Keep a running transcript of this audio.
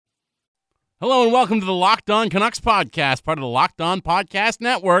Hello and welcome to the Locked On Canucks podcast, part of the Locked On Podcast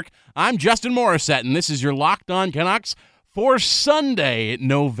Network. I'm Justin Morissette, and this is your Locked On Canucks for Sunday,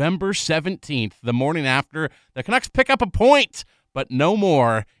 November 17th, the morning after the Canucks pick up a point, but no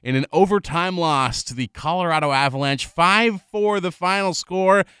more, in an overtime loss to the Colorado Avalanche. 5-4 the final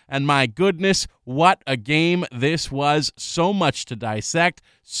score, and my goodness, what a game this was. So much to dissect,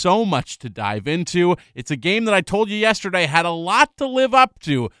 so much to dive into. It's a game that I told you yesterday had a lot to live up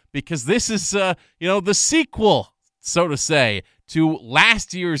to, because this is, the sequel, so to say, to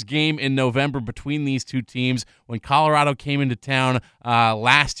last year's game in November between these two teams when Colorado came into town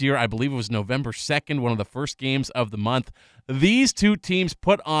last year. I believe it was November 2nd, one of the first games of the month. These two teams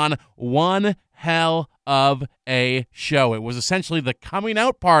put on one hell of a show. It was essentially the coming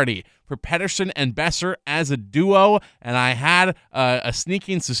out party for Pettersson and Boeser as a duo, and I had a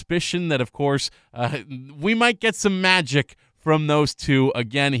sneaking suspicion that, of course, we might get some magic from those two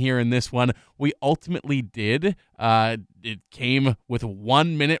again here in this one. We ultimately did. It came with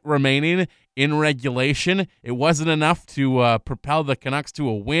 1 minute remaining in regulation. It wasn't enough to propel the Canucks to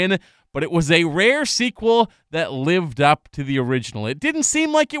a win, but it was a rare sequel that lived up to the original. It didn't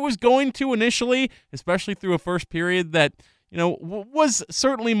seem like it was going to initially, especially through a first period that, was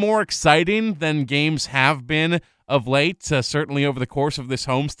certainly more exciting than games have been of late, certainly over the course of this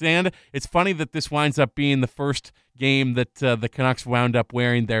homestand. It's funny that this winds up being the first game that the Canucks wound up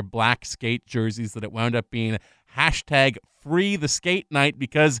wearing their black skate jerseys, that it wound up being hashtag free the skate night,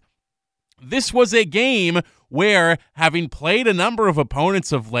 because this was a game where, having played a number of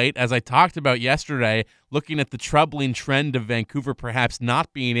opponents of late, as I talked about yesterday, looking at the troubling trend of Vancouver perhaps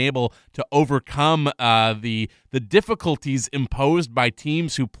not being able to overcome the difficulties imposed by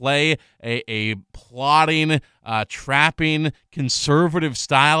teams who play a plotting, trapping, conservative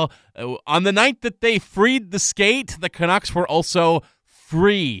style. On the night that they freed the skate, the Canucks were also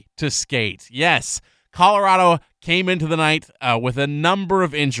free to skate. Yes, Colorado came into the night with a number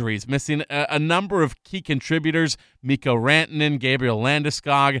of injuries, missing a number of key contributors, Mikko Rantanen, Gabriel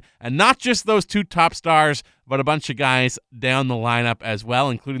Landeskog, and not just those two top stars, but a bunch of guys down the lineup as well,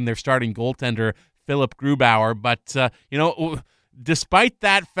 including their starting goaltender, Philip Grubauer. But, despite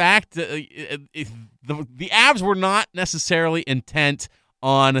that fact, the Avs were not necessarily intent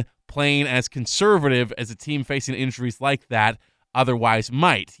on playing as conservative as a team facing injuries like that otherwise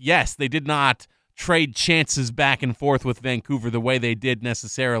might. Yes, they did not trade chances back and forth with Vancouver the way they did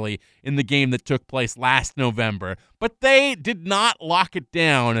necessarily in the game that took place last November, but they did not lock it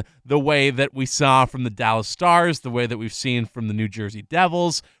down the way that we saw from the Dallas Stars, the way that we've seen from the New Jersey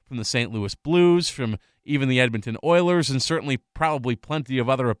Devils, from the St. Louis Blues, from even the Edmonton Oilers, and certainly probably plenty of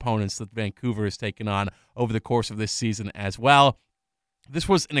other opponents that Vancouver has taken on over the course of this season as well. This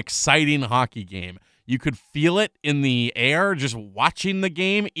was an exciting hockey game. You could feel it in the air just watching the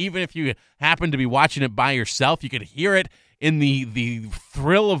game. Even if you happened to be watching it by yourself, you could hear it in the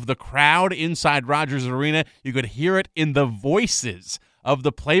thrill of the crowd inside Rogers Arena. You could hear it in the voices of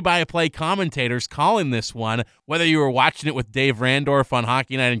the play-by-play commentators calling this one, whether you were watching it with Dave Randorf on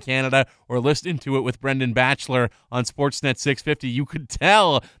Hockey Night in Canada or listening to it with Brendan Batchelor on Sportsnet 650. You could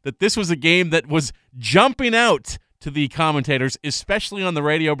tell that this was a game that was jumping out to the commentators, especially on the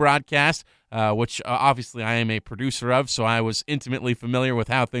radio broadcast, which obviously I am a producer of, so I was intimately familiar with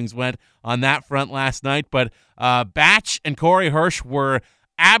how things went on that front last night. But Batch and Corey Hirsch were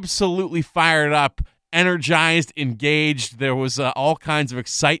absolutely fired up, energized, engaged. There was all kinds of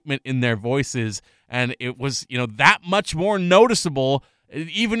excitement in their voices, and it was that much more noticeable,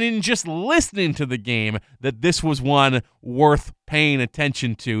 even in just listening to the game, that this was one worth paying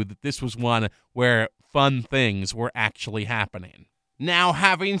attention to, that this was one where fun things were actually happening. Now,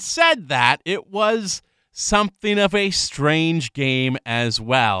 having said that, it was something of a strange game as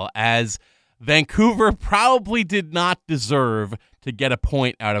well, as Vancouver probably did not deserve to get a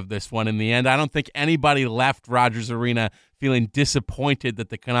point out of this one in the end. I don't think anybody left Rogers Arena feeling disappointed that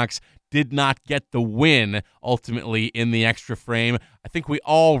the Canucks did not get the win ultimately in the extra frame. I think we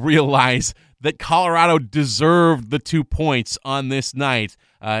all realize that Colorado deserved the 2 points on this night,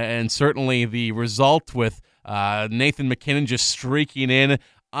 and certainly the result with Nathan MacKinnon just streaking in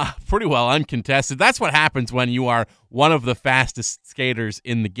pretty well uncontested. That's what happens when you are one of the fastest skaters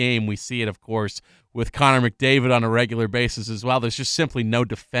in the game. We see it, of course, with Connor McDavid on a regular basis as well. There's just simply no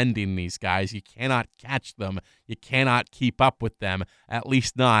defending these guys. You cannot catch them. You cannot keep up with them, at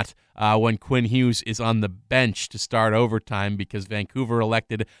least not when Quinn Hughes is on the bench to start overtime, because Vancouver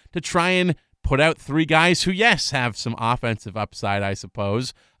elected to try and put out three guys who, yes, have some offensive upside, I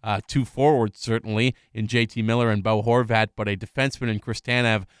suppose. Two forwards, certainly, in JT Miller and Bo Horvat, but a defenseman in Chris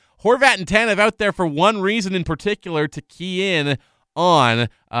Tanev. Horvat and Tanev out there for one reason in particular, to key in on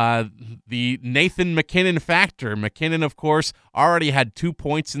the Nathan MacKinnon factor. MacKinnon, of course, already had 2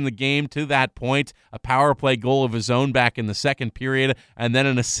 points in the game to that point, a power play goal of his own back in the second period, and then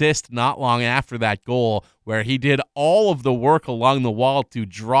an assist not long after that goal where he did all of the work along the wall to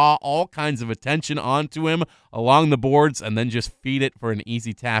draw all kinds of attention onto him along the boards and then just feed it for an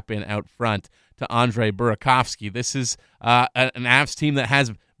easy tap in out front to Andre Burakovsky. This is an Avs team that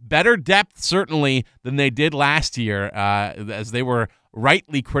has better depth, certainly, than they did last year, as they were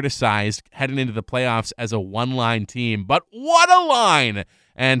rightly criticized heading into the playoffs as a one-line team. But what a line!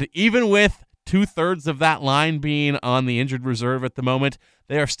 And even with 2/3 of that line being on the injured reserve at the moment,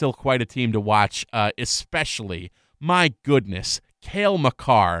 they are still quite a team to watch, especially, my goodness, Cale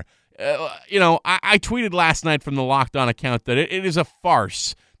Makar. I tweeted last night from the Locked On account that it is a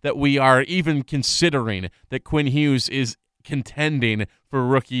farce that we are even considering that Quinn Hughes is contending for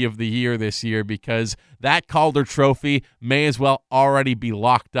Rookie of the Year this year, because that Calder Trophy may as well already be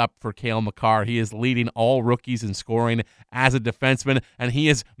locked up for Cale Makar. He is leading all rookies in scoring as a defenseman, and he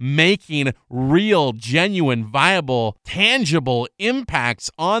is making real, genuine, viable, tangible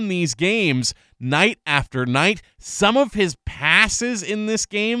impacts on these games night after night. Some of his passes in this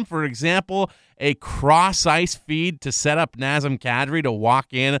game, for example, a cross-ice feed to set up Nazem Kadri to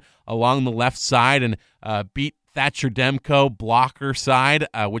walk in along the left side and beat Thatcher Demko blocker side,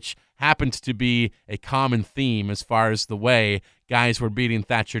 which happens to be a common theme as far as the way guys were beating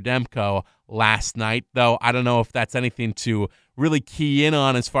Thatcher Demko last night, though I don't know if that's anything to really key in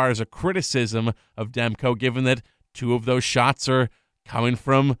on as far as a criticism of Demko, given that 2 of those shots are coming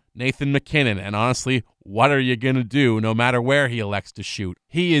from Nathan MacKinnon. And honestly, what are you going to do no matter where he elects to shoot?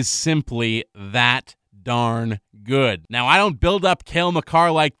 He is simply that darn good. Now, I don't build up Cale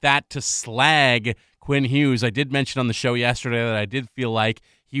Makar like that to slag Quinn Hughes. I did mention on the show yesterday that I did feel like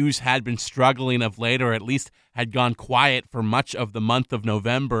Hughes had been struggling of late, or at least had gone quiet for much of the month of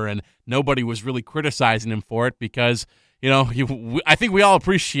November, and nobody was really criticizing him for it because, I think we all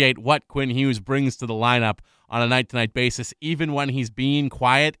appreciate what Quinn Hughes brings to the lineup on a night-to-night basis, even when he's being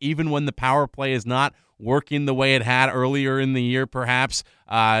quiet, even when the power play is not working the way it had earlier in the year, perhaps.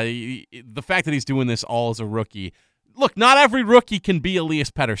 The fact that he's doing this all as a rookie. Look, not every rookie can be Elias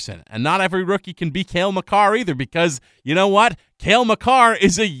Pettersson, and not every rookie can be Cale Makar either, because you know what? Cale Makar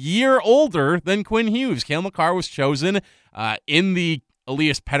is a year older than Quinn Hughes. Cale Makar was chosen in the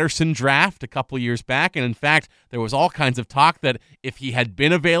Elias Pettersson draft a couple years back, and in fact, there was all kinds of talk that if he had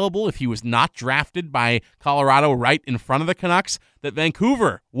been available, if he was not drafted by Colorado right in front of the Canucks, that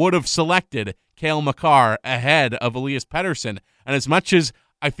Vancouver would have selected Cale Makar ahead of Elias Pettersson. And as much as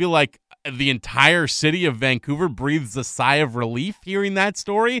I feel like the entire city of Vancouver breathes a sigh of relief hearing that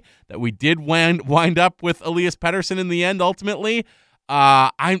story, that we did wind up with Elias Pettersson in the end ultimately,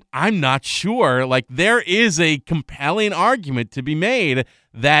 I'm not sure. Like, there is a compelling argument to be made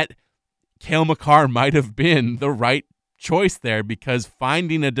that Cale Makar might have been the right choice there, because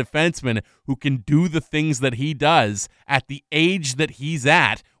finding a defenseman who can do the things that he does at the age that he's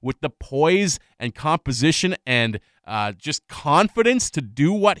at, with the poise and composition and just confidence to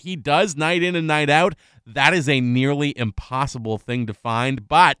do what he does night in and night out, that is a nearly impossible thing to find.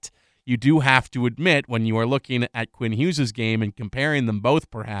 But you do have to admit, when you are looking at Quinn Hughes' game and comparing them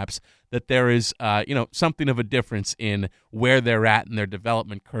both, perhaps, that there is something of a difference in where they're at in their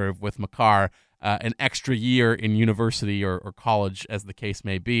development curve, with Makar an extra year in university or college, as the case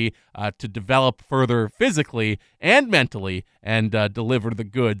may be, to develop further physically and mentally and deliver the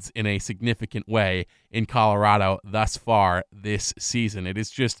goods in a significant way in Colorado thus far this season. It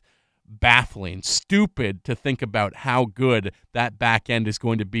is just baffling, stupid to think about how good that back end is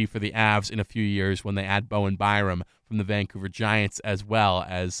going to be for the Avs in a few years when they add Bowen Byram from the Vancouver Giants, as well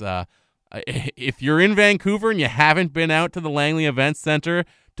as if you're in Vancouver and you haven't been out to the Langley Events Center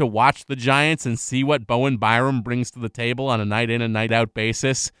to watch the Giants and see what Bowen Byram brings to the table on a night in and night out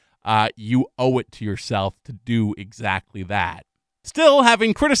basis, you owe it to yourself to do exactly that. Still,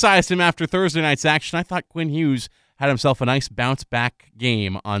 having criticized him after Thursday night's action, I thought Quinn Hughes had himself a nice bounce-back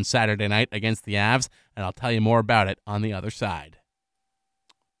game on Saturday night against the Avs, and I'll tell you more about it on the other side.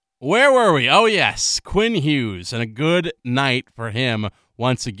 Where were we? Oh, yes, Quinn Hughes, and a good night for him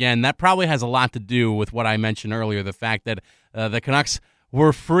once again. That probably has a lot to do with what I mentioned earlier, the fact that the Canucks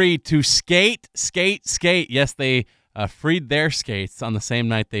were free to skate. Yes, they freed their skates on the same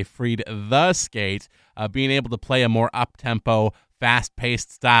night they freed the skate, being able to play a more up-tempo,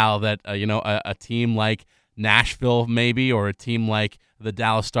 fast-paced style that, a team like Nashville maybe, or a team like the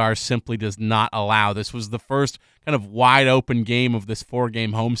Dallas Stars simply does not allow. This was the first kind of wide-open game of this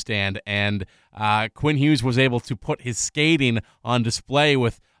 4-game homestand, and Quinn Hughes was able to put his skating on display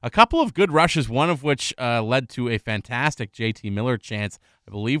with a couple of good rushes, one of which led to a fantastic JT Miller chance,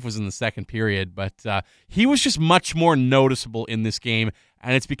 I believe was in the second period, but he was just much more noticeable in this game,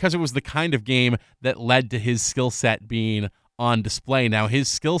 and it's because it was the kind of game that led to his skill set being on display. Now, his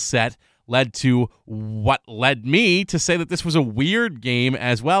skill set led to what led me to say that this was a weird game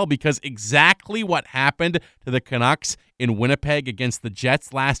as well, because exactly what happened to the Canucks in Winnipeg against the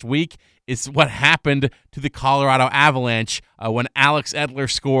Jets last week is what happened to the Colorado Avalanche when Alex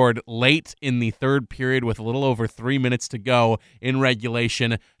Edler scored late in the third period with a little over 3 minutes to go in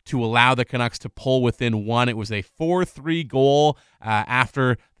regulation to allow the Canucks to pull within one. It was a 4-3 goal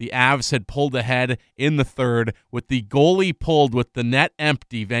after the Avs had pulled ahead in the third. With the goalie pulled with the net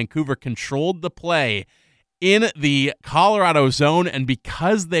empty, Vancouver controlled the play in the Colorado zone, and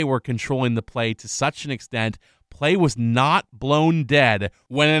because they were controlling the play to such an extent, play was not blown dead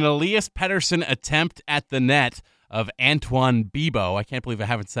when an Elias Pettersson attempt at the net of Antoine Bibeau. I can't believe I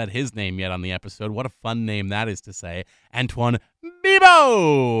haven't said his name yet on the episode. What a fun name that is to say. Antoine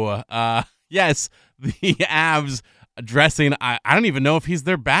Bibeau! Yes, the Avs addressing, I don't even know if he's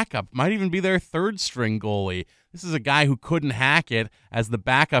their backup. Might even be their third-string goalie. This is a guy who couldn't hack it as the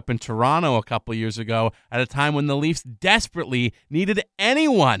backup in Toronto a couple years ago at a time when the Leafs desperately needed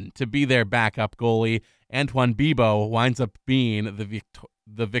anyone to be their backup goalie. Antoine Bibeau winds up being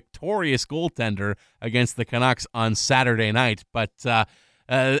the victorious goaltender against the Canucks on Saturday night. But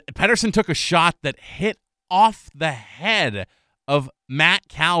Pettersson took a shot that hit off the head of Matt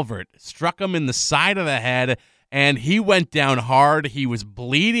Calvert, struck him in the side of the head, and he went down hard. He was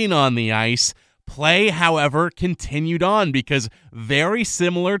bleeding on the ice. Play, however, continued on because very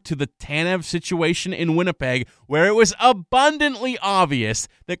similar to the Tanev situation in Winnipeg, where it was abundantly obvious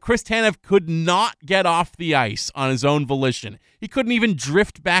that Chris Tanev could not get off the ice on his own volition. He couldn't even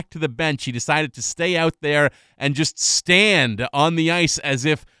drift back to the bench. He decided to stay out there and just stand on the ice as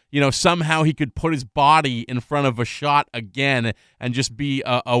if, somehow he could put his body in front of a shot again and just be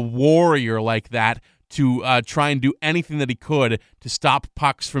a warrior like that to try and do anything that he could to stop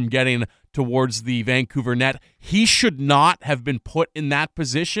pucks from getting towards the Vancouver net. He should not have been put in that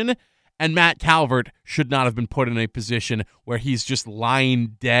position, and Matt Calvert should not have been put in a position where he's just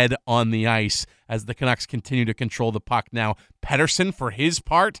lying dead on the ice as the Canucks continue to control the puck. Now, Pettersson, for his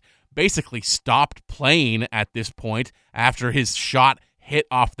part, basically stopped playing at this point after his shot hit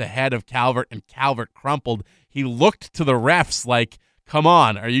off the head of Calvert and Calvert crumpled. He looked to the refs like, come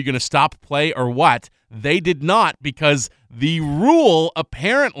on, are you going to stop play or what? They did not, because the rule,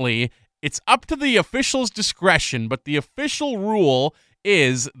 apparently, it's up to the official's discretion, but the official rule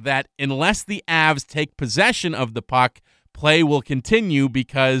is that unless the Avs take possession of the puck, play will continue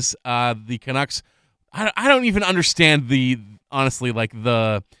because the Canucks, I don't even understand the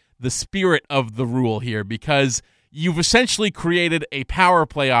spirit of the rule here, because you've essentially created a power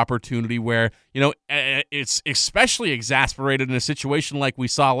play opportunity where, it's especially exasperated in a situation like we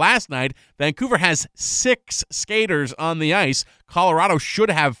saw last night. Vancouver has 6 skaters on the ice. Colorado should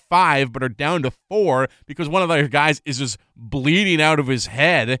have 5, but are down to 4 because one of their guys is just bleeding out of his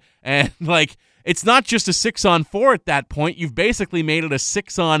head. And, it's not just a 6-on-4 at that point. You've basically made it a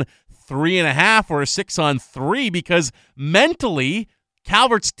 6-on-3.5 or a 6-on-3 because mentally,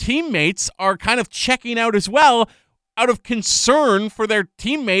 Calvert's teammates are kind of checking out as well out of concern for their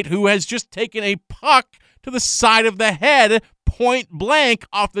teammate who has just taken a puck to the side of the head point blank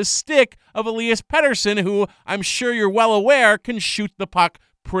off the stick of Elias Pettersson, who I'm sure you're well aware can shoot the puck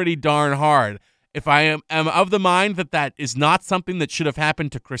pretty darn hard. If I am of the mind that is not something that should have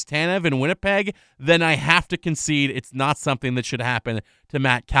happened to Chris Tanev in Winnipeg, then I have to concede it's not something that should happen to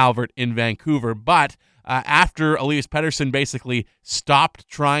Matt Calvert in Vancouver. But after Elias Pettersson basically stopped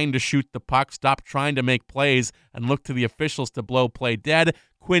trying to shoot the puck, stopped trying to make plays, and looked to the officials to blow play dead,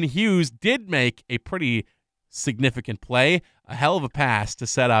 Quinn Hughes did make a pretty significant play, a hell of a pass to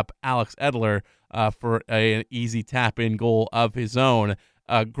set up Alex Edler for an easy tap-in goal of his own.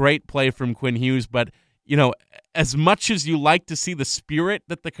 A great play from Quinn Hughes, but as much as you like to see the spirit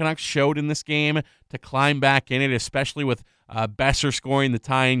that the Canucks showed in this game to climb back in it, especially with Besser scoring the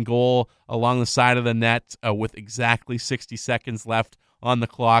tying goal along the side of the net with exactly 60 seconds left on the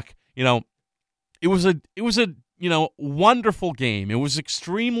clock, it was a wonderful game. It was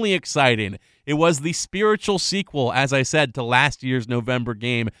extremely exciting. It was the spiritual sequel, as I said, to last year's November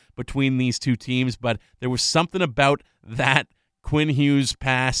game between these two teams, but there was something about that Quinn Hughes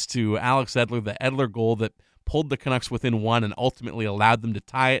pass to Alex Edler, the Edler goal that pulled the Canucks within one and ultimately allowed them to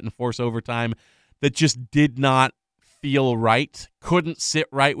tie it and force overtime, that just did not feel right, couldn't sit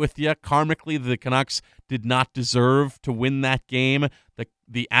right with you. Karmically, the Canucks did not deserve to win that game.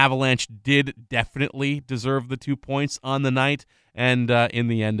 the Avalanche did definitely deserve the 2 points on the night. And in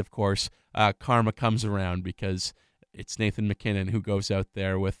the end, of course, karma comes around because it's Nathan MacKinnon who goes out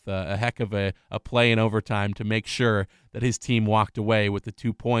there with a heck of a play in overtime to make sure that his team walked away with the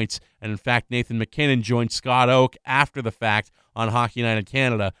 2 points. And in fact, Nathan MacKinnon joined Scott Oake after the fact on Hockey Night in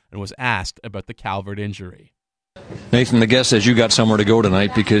Canada and was asked about the Calvert injury. Nathan, the guess is you got somewhere to go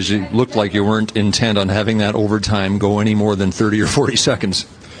tonight because you looked like you weren't intent on having that overtime go any more than 30 or 40 seconds.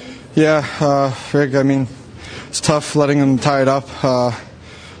 Yeah, Rick, I mean, it's tough letting them tie it up.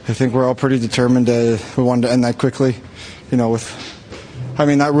 I think we're all pretty determined we wanted to end that quickly.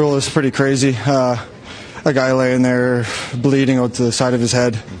 That rule is pretty crazy. A guy laying there bleeding out to the side of his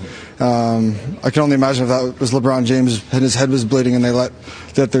head. I can only imagine if that was LeBron James and his head was bleeding and they let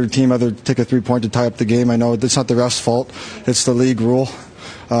their team either take a 3-point to tie up the game. I know it's not the ref's fault. It's the league rule.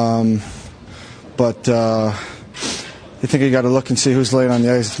 But I think you got to look and see who's laying on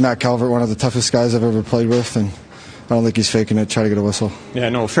the ice. Matt Calvert, one of the toughest guys I've ever played with, and I don't think he's faking it, try to get a whistle. Yeah,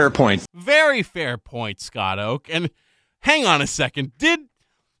 no, fair point. Very fair point, Scott Oake. And hang on a second. Did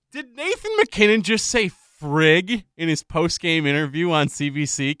Nathan MacKinnon just say frig in his post-game interview on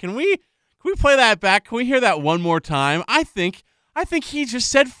CBC? Can we play that back? Can we hear that one more time? I think he just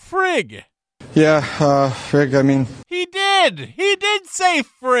said frig. Yeah, frig, I mean. He did say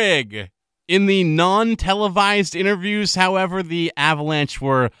frig. In the non-televised interviews, however, the Avalanche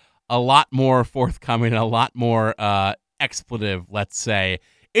were a lot more forthcoming, a lot more expletive, let's say.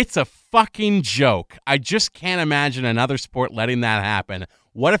 It's a fucking joke. I just can't imagine another sport letting that happen.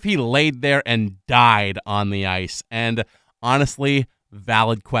 What if he laid there and died on the ice? And honestly,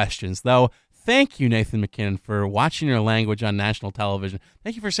 valid questions. Though, thank you, Nathan MacKinnon, for watching your language on national television.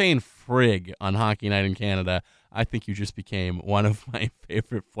 Thank you for saying frig on Hockey Night in Canada. I think you just became one of my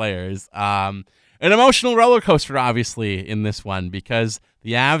favorite players. An emotional roller coaster, obviously, in this one, because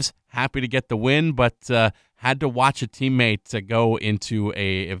the Avs happy to get the win, but had to watch a teammate go into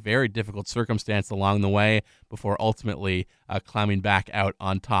a very difficult circumstance along the way before ultimately climbing back out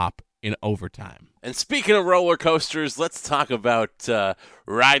on top in overtime. And speaking of roller coasters, let's talk about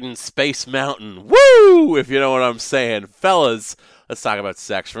riding Space Mountain. Woo! If you know what I'm saying. Fellas, let's talk about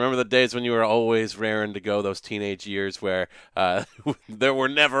sex. Remember the days when you were always raring to go, those teenage years where there were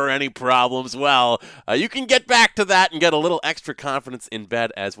never any problems? Well, you can get back to that and get a little extra confidence in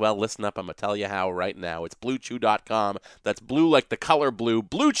bed as well. Listen up, I'm going to tell you how right now. It's BlueChew.com. That's blue like the color blue.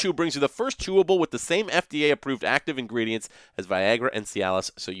 Blue Chew brings you the first chewable with the same FDA-approved active ingredients as Viagra and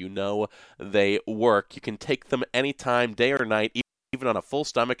Cialis, so you know they work. You can take them anytime, day or night, even on a full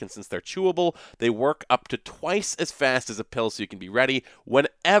stomach, and since they're chewable, they work up to twice as fast as a pill, so you can be ready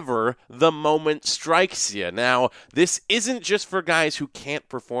whenever the moment strikes you. Now, this isn't just for guys who can't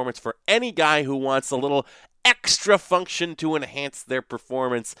perform, it's for any guy who wants a little extra function to enhance their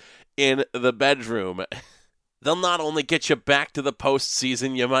performance in the bedroom. They'll not only get you back to the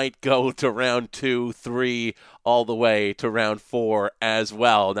postseason, you might go to round 2, 3, all the way to round 4 as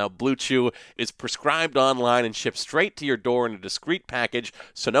well. Now, Blue Chew is prescribed online and shipped straight to your door in a discreet package,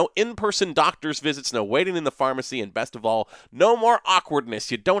 so no in-person doctor's visits, no waiting in the pharmacy, and best of all, no more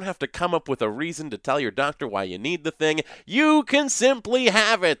awkwardness. You don't have to come up with a reason to tell your doctor why you need the thing. You can simply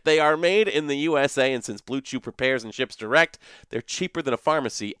have it. They are made in the USA, and since Blue Chew prepares and ships direct, they're cheaper than a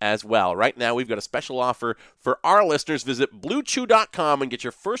pharmacy as well. Right now, we've got a special offer for our listeners. Visit BlueChew.com and get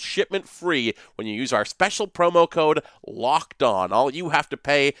your first shipment free when you use our special promo code LOCKEDON. All you have to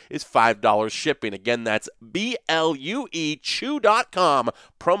pay is $5 shipping. Again, that's BLUE Chew.com,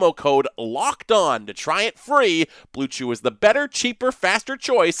 promo code LOCKEDON to try it free. Blue Chew is the better, cheaper, faster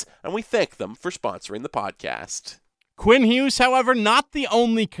choice, and we thank them for sponsoring the podcast. Quinn Hughes, however, not the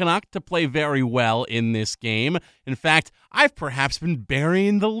only Canuck to play very well in this game. In fact, I've perhaps been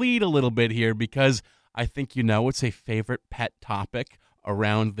burying the lead a little bit here because I think you know it's a favorite pet topic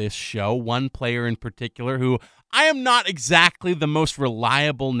around this show. One player in particular who I am not exactly the most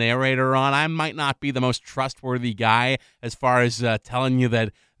reliable narrator on. I might not be the most trustworthy guy as far as telling you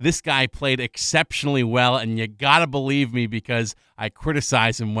that this guy played exceptionally well and you gotta believe me because I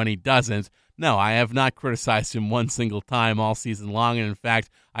criticize him when he doesn't. No, I have not criticized him one single time all season long, and in fact,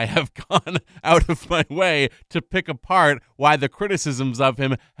 I have gone out of my way to pick apart why the criticisms of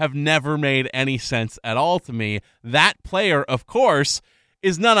him have never made any sense at all to me. That player, of course,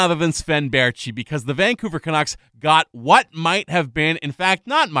 is none other than Sven Baertschi, because the Vancouver Canucks got what might have been, in fact,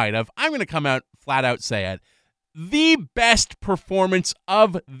 not might have, I'm going to come out flat out say it, the best performance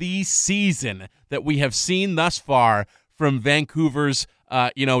of the season that we have seen thus far from Vancouver's,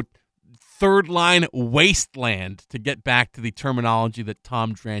 third line wasteland, to get back to the terminology that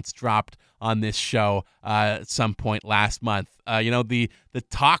Tom Drance dropped on this show at some point last month. The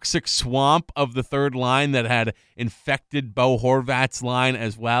toxic swamp of the third line that had infected Bo Horvat's line,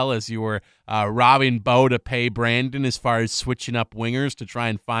 as well as you were robbing Bo to pay Brandon as far as switching up wingers to try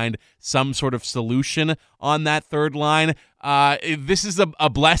and find some sort of solution on that third line. This is a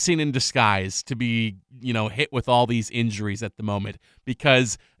blessing in disguise to be, hit with all these injuries at the moment,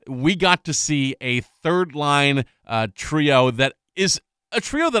 because we got to see a third line trio that is a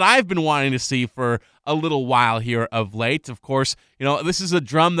trio that I've been wanting to see for a little while here of late. Of course, this is a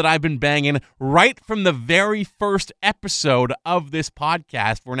drum that I've been banging right from the very first episode of this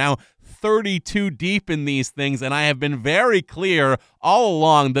podcast. We're now 32 deep in these things, and I have been very clear all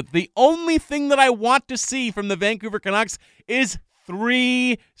along that the only thing that I want to see from the Vancouver Canucks is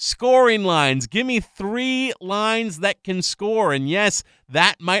 3 scoring lines. Give me 3 lines that can score. And yes,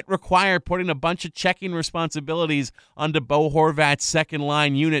 that might require putting a bunch of checking responsibilities onto Bo Horvat's second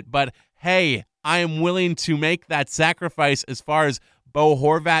line unit. But hey, I am willing to make that sacrifice as far as Bo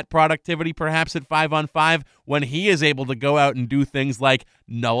Horvat productivity, perhaps at 5-on-5, when he is able to go out and do things like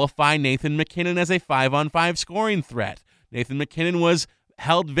nullify Nathan MacKinnon as a 5-on-5 scoring threat. Nathan MacKinnon was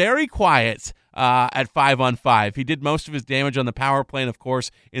held very quiet at 5-on-5. He did most of his damage on the power play and, of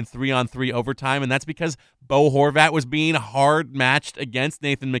course, in 3-on-3 overtime, and that's because Bo Horvat was being hard matched against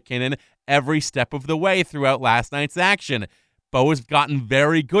Nathan MacKinnon every step of the way throughout last night's action. Bo has gotten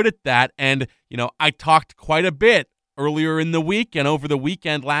very good at that, and, I talked quite a bit earlier in the week and over the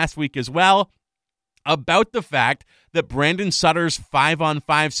weekend last week as well about the fact that Brandon Sutter's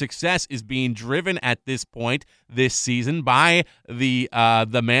 5-on-5 success is being driven at this point this season by the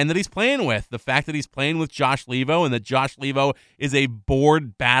man that he's playing with. The fact that he's playing with Josh Leivo, and that Josh Leivo is a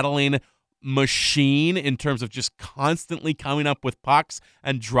board-battling machine in terms of just constantly coming up with pucks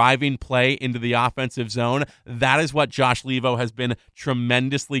and driving play into the offensive zone. That is what Josh Leivo has been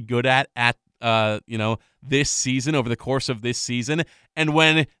tremendously good at this season, over the course of this season. And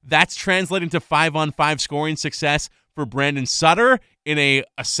when that's translating to 5-on-5 scoring success for Brandon Sutter in a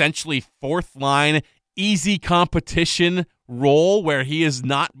essentially fourth line, easy competition role where he is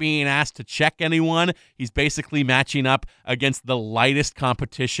not being asked to check anyone, he's basically matching up against the lightest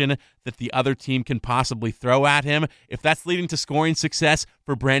competition that the other team can possibly throw at him. If that's leading to scoring success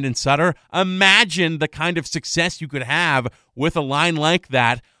for Brandon Sutter, imagine the kind of success you could have with a line like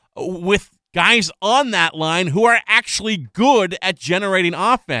that, with guys on that line who are actually good at generating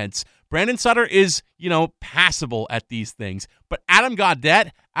offense. Brandon Sutter is, passable at these things. But Adam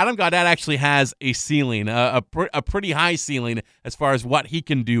Gaudette actually has a ceiling, a pretty high ceiling as far as what he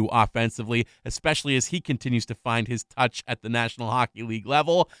can do offensively, especially as he continues to find his touch at the National Hockey League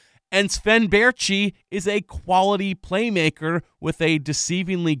level. And Sven Baertschi is a quality playmaker with a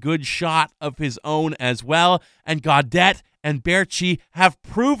deceivingly good shot of his own as well. And Gaudette and Baertschi have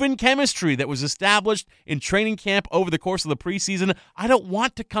proven chemistry that was established in training camp over the course of the preseason. I don't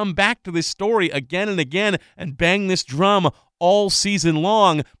want to come back to this story again and again and bang this drum all season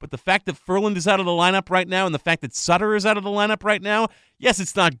long, but the fact that Ferland is out of the lineup right now and the fact that Sutter is out of the lineup right now, yes,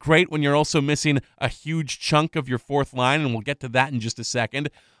 it's not great when you're also missing a huge chunk of your fourth line, and we'll get to that in just a second.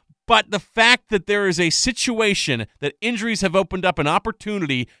 But the fact that there is a situation that injuries have opened up an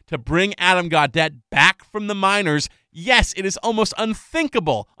opportunity to bring Adam Gaudette back from the minors, yes, it is almost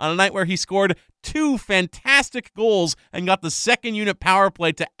unthinkable on a night where he scored 2 fantastic goals and got the second unit power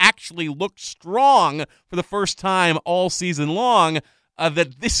play to actually look strong for the first time all season long,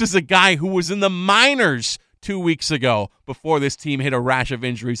 that this is a guy who was in the minors 2 weeks ago before this team hit a rash of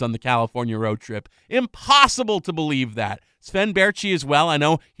injuries on the California road trip. Impossible to believe that. Sven Baertschi as well. I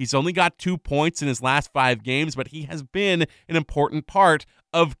know he's only got 2 points in his last 5 games, but he has been an important part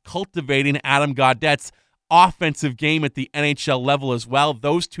of cultivating Adam Gaudette's offensive game at the NHL level as well.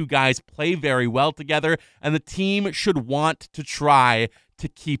 Those 2 guys play very well together, and the team should want to try to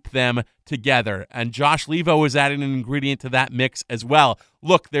keep them together. And Josh Leivo is adding an ingredient to that mix as well.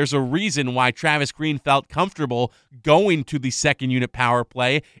 Look, there's a reason why Travis Green felt comfortable going to the second unit power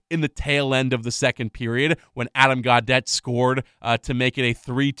play in the tail end of the second period when Adam Gaudette scored to make it a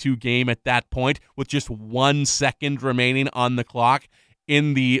 3-2 game at that point with just 1 second remaining on the clock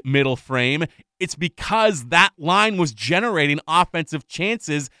in the middle frame. It's because that line was generating offensive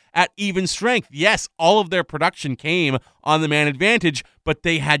chances at even strength. Yes, all of their production came on the man advantage, but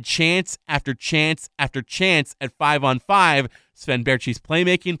they had chance after chance after chance at 5-on-5. Sven Baertschi's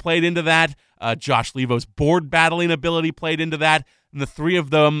playmaking played into that. Josh Leivo's board battling ability played into that. And the 3 of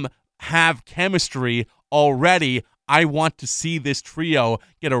them have chemistry already. I want to see this trio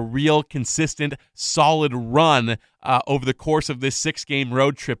get a real consistent, solid run over the course of this 6-game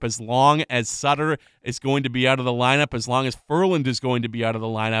road trip. As long as Sutter is going to be out of the lineup, as long as Ferland is going to be out of the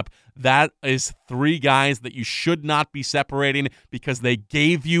lineup, that is 3 guys that you should not be separating, because they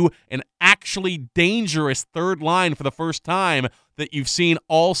gave you an actually dangerous third line for the first time that you've seen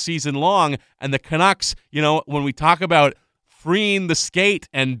all season long. And the Canucks, when we talk about freeing the skate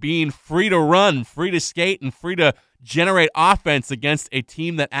and being free to run, free to skate, and free to generate offense against a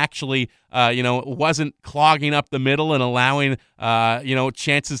team that actually, wasn't clogging up the middle and allowing,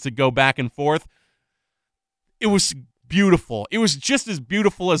 chances to go back and forth. It was beautiful. It was just as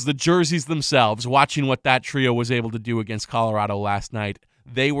beautiful as the jerseys themselves, watching what that trio was able to do against Colorado last night.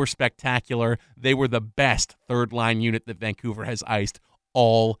 They were spectacular. They were the best third-line unit that Vancouver has iced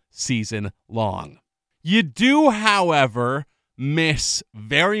all season long. You do, however, miss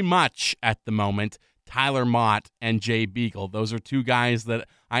very much at the moment Tyler Motte and Jay Beagle. Those are 2 guys that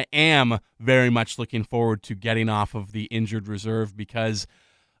I am very much looking forward to getting off of the injured reserve, because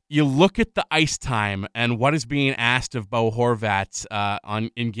you look at the ice time and what is being asked of Bo Horvat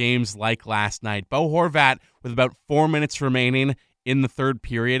in games like last night. Bo Horvat, with about 4 minutes remaining in the third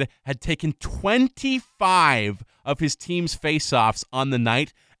period, had taken 25 of his team's faceoffs on the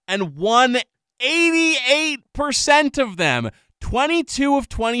night and won 88% of them. 22 of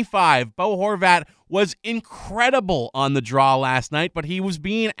 25. Bo Horvat was incredible on the draw last night, but he was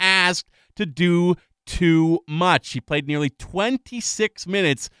being asked to do too much. He played nearly 26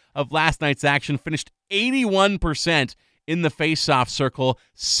 minutes of last night's action, finished 81% in the faceoff circle,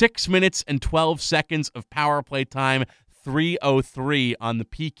 6 minutes and 12 seconds of power play time, 3:03 on the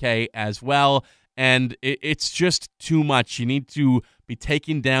PK as well. And it's just too much. You need to be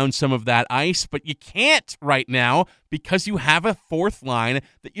taking down some of that ice, but you can't right now because you have a fourth line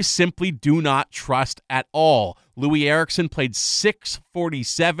that you simply do not trust at all. Louis Eriksson played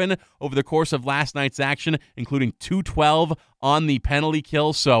 .647 over the course of last night's action, including .212 on the penalty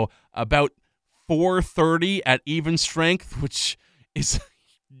kill, so about .430 at even strength, which is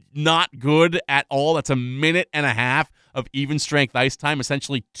not good at all. That's a minute and a half of even strength ice time,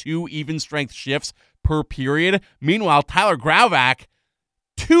 essentially 2 even strength shifts per period. Meanwhile, Tyler Grauvac,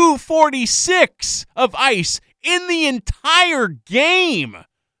 .246 of ice in the entire game.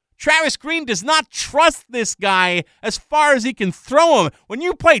 Travis Green does not trust this guy as far as he can throw him. When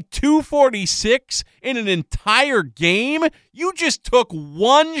you play .246 in an entire game, you just took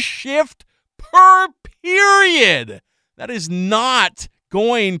 1 shift per period. That is not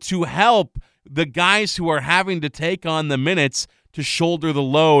going to help the guys who are having to take on the minutes to shoulder the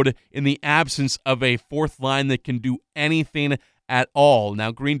load in the absence of a fourth line that can do anything at all.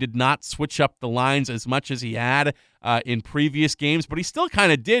 Now, Green did not switch up the lines as much as he had in previous games, but he still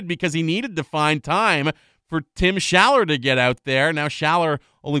kind of did because he needed to find time for Tim Schaller to get out there. Now, Schaller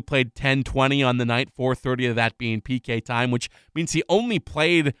only played 10:20 on the night, 4:30 of that being PK time, which means he only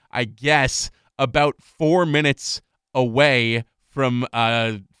played, I guess, about 4 minutes away from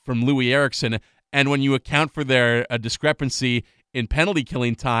Louis Eriksson. And when you account for their discrepancy in penalty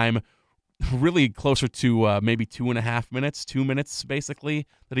killing time, really closer to maybe 2.5 minutes, 2 minutes basically,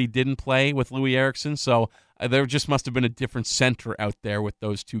 that he didn't play with Louis Eriksson. So there just must have been a different center out there with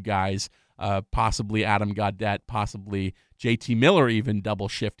those two guys, possibly Adam Gaudette, possibly JT Miller even double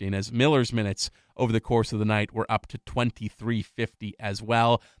shifting, as Miller's minutes over the course of the night were up to 23:50 as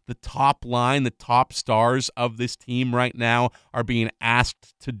well. The top line, the top stars of this team right now are being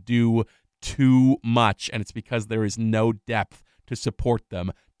asked to do too much, and it's because there is no depth to support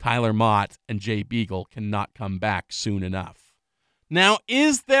them. Tyler Motte and Jay Beagle cannot come back soon enough. Now,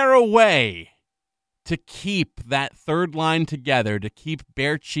 is there a way to keep that third line together, to keep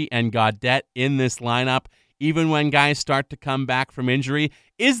Baertschi and Gaudette in this lineup, even when guys start to come back from injury?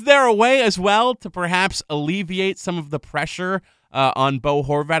 Is there a way as well to perhaps alleviate some of the pressure on Bo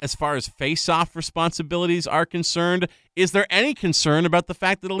Horvat as far as face-off responsibilities are concerned? Is there any concern about the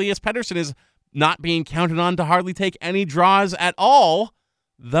fact that Elias Pettersson is not being counted on to hardly take any draws at all?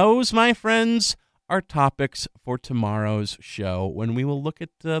 Those, my friends, are topics for tomorrow's show, when we will look at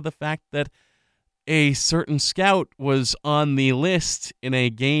the fact that a certain scout was on the list in a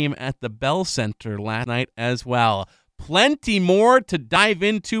game at the Bell Center last night as well. Plenty more to dive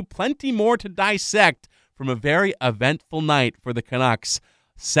into, plenty more to dissect from a very eventful night for the Canucks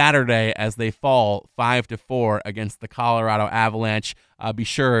Saturday as they fall 5-4 against the Colorado Avalanche. Be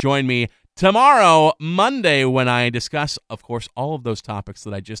sure to join me tomorrow, Monday, when I discuss, of course, all of those topics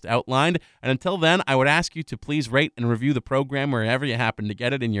that I just outlined. And until then, I would ask you to please rate and review the program wherever you happen to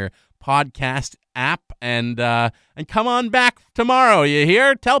get it in your podcast app, and come on back tomorrow. You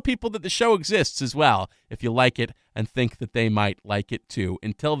hear? Tell people that the show exists as well if you like it and think that they might like it too.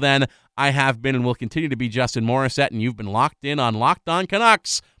 Until then, I have been and will continue to be Justin Morissette, and you've been locked in on Locked On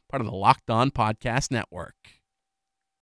Canucks, part of the Locked On Podcast Network.